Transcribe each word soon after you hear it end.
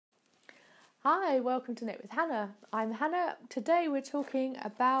Hi, welcome to Knit with Hannah. I'm Hannah. Today we're talking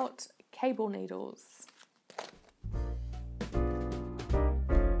about cable needles.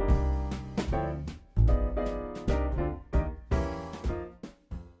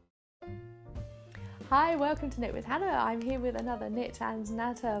 Hi, welcome to Knit with Hannah. I'm here with another Knit and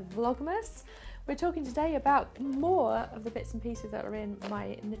Natter Vlogmas. We're talking today about more of the bits and pieces that are in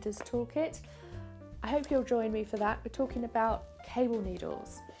my Knitter's Toolkit. I hope you'll join me for that. We're talking about cable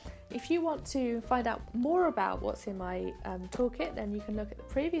needles. If you want to find out more about what's in my toolkit, then you can look at the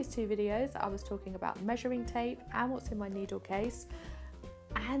previous two videos. I was talking about measuring tape and what's in my needle case.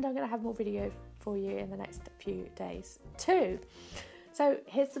 And I'm going to have more video for you in the next few days too. So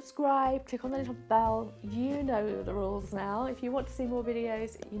hit subscribe, click on the little bell. You know the rules now. If you want to see more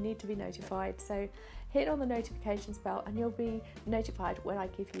videos, you need to be notified. So hit on the notifications bell and you'll be notified when I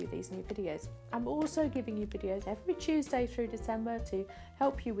give you these new videos. I'm also giving you videos every Tuesday through December to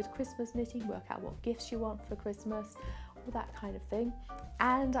help you with Christmas knitting, work out what gifts you want for Christmas, all that kind of thing.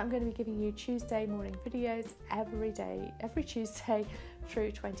 And I'm going to be giving you Tuesday morning videos every day, every Tuesday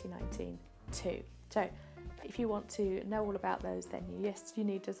through 2019 too. So if you want to know all about those, then yes, you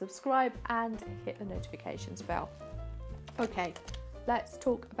need to subscribe and hit the notifications bell. Okay, let's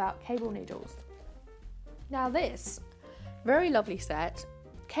talk about cable needles. Now this very lovely set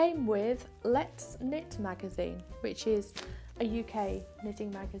came with Let's Knit magazine, which is a UK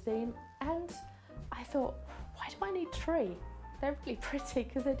knitting magazine, and I thought, why do I need three? They're really pretty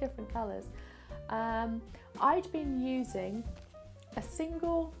because they're different colours. I'd been using a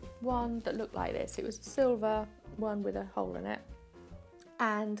single one that looked like this. It was a silver one with a hole in it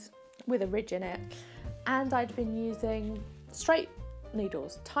and with a ridge in it, and I'd been using straight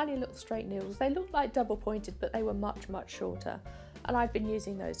needles, tiny little straight needles. They looked like double pointed, but they were much shorter, and I've been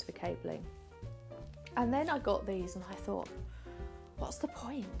using those for cabling. And then I got these and I thought, what's the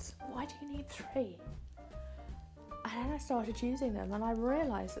point? Why do you need three? And then I started using them and I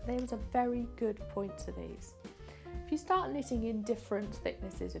realised that there was a very good point to these. If you start knitting in different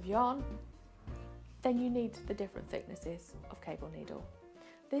thicknesses of yarn, then you need the different thicknesses of cable needle.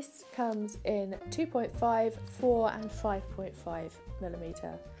 This comes in 2.5, 4 and 5.5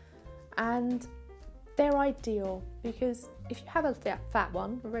 millimetre, and they're ideal because if you have a fat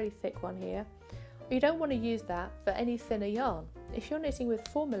one, a really thick one here, you don't want to use that for any thinner yarn. If you're knitting with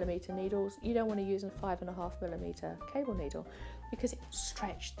 4mm needles, you don't want to use a 5.5mm cable needle because it will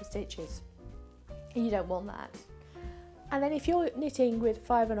stretch the stitches, and you don't want that. And then if you're knitting with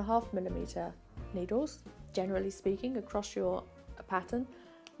 5.5mm needles, generally speaking, across your pattern,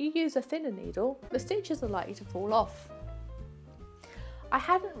 you use a thinner needle, the stitches are likely to fall off. I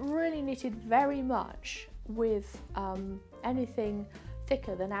hadn't really knitted very much with anything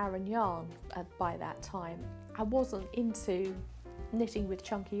thicker than Aran yarn by that time. I wasn't into knitting with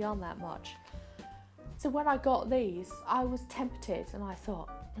chunky yarn that much. So when I got these, I was tempted and I thought,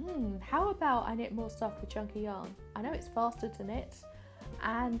 how about I knit more stuff with chunky yarn? I know it's faster to knit,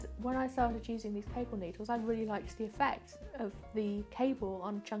 and when I started using these cable needles, I really liked the effect of the cable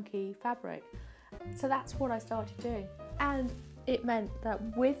on chunky fabric. So that's what I started doing. And it meant that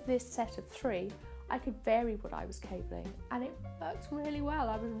with this set of three, I could vary what I was cabling, and it worked really well.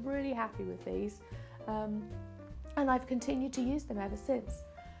 I was really happy with these. And I've continued to use them ever since.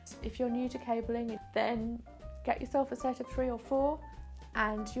 If you're new to cabling, then get yourself a set of 3 or 4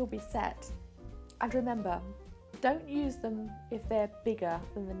 and you'll be set. And remember, don't use them if they're bigger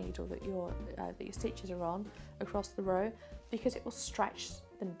than the needle that your stitches are on across the row, because it will stretch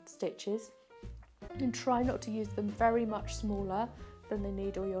the stitches. And try not to use them very much smaller than the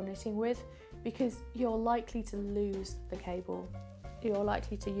needle you're knitting with, because you're likely to lose the cable. You're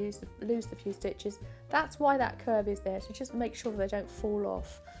likely to lose the few stitches. That's why that curve is there, so just make sure they don't fall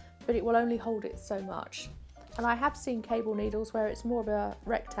off, but it will only hold it so much. And I have seen cable needles where it's more of a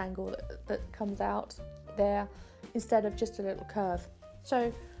rectangle that comes out there instead of just a little curve.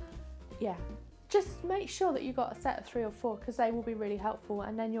 So yeah, just make sure that you've got a set of 3 or 4, because they will be really helpful,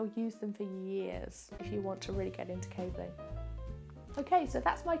 and then you'll use them for years if you want to really get into cabling. Okay, so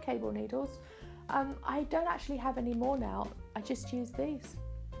that's my cable needles. I don't actually have any more now, I just use these.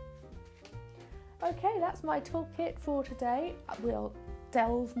 Okay, that's my toolkit for today. We'll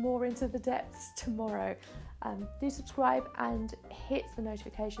delve more into the depths tomorrow. Do subscribe and hit the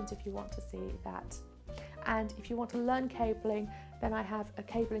notifications if you want to see that. And if you want to learn cabling, then I have a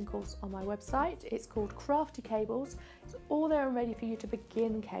cabling course on my website. It's called Crafty Cables. It's all there and ready for you to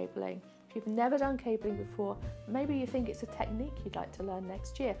begin cabling. If you've never done cabling before, maybe you think it's a technique you'd like to learn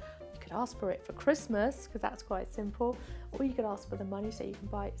next year, you could ask for it for Christmas, because that's quite simple, or you could ask for the money so you can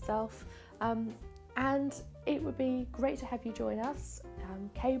buy it yourself. and it would be great to have you join us.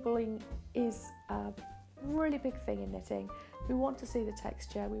 Cabling is a really big thing in knitting. We want to see the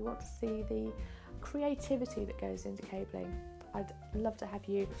texture, we want to see the creativity that goes into cabling. I'd love to have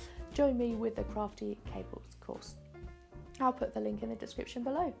you join me with the Crafty Cables course. I'll put the link in the description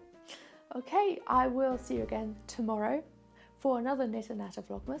below. Okay, I will see you again tomorrow for another Knit and Natter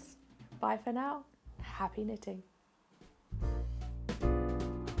Vlogmas. Bye for now. Happy knitting.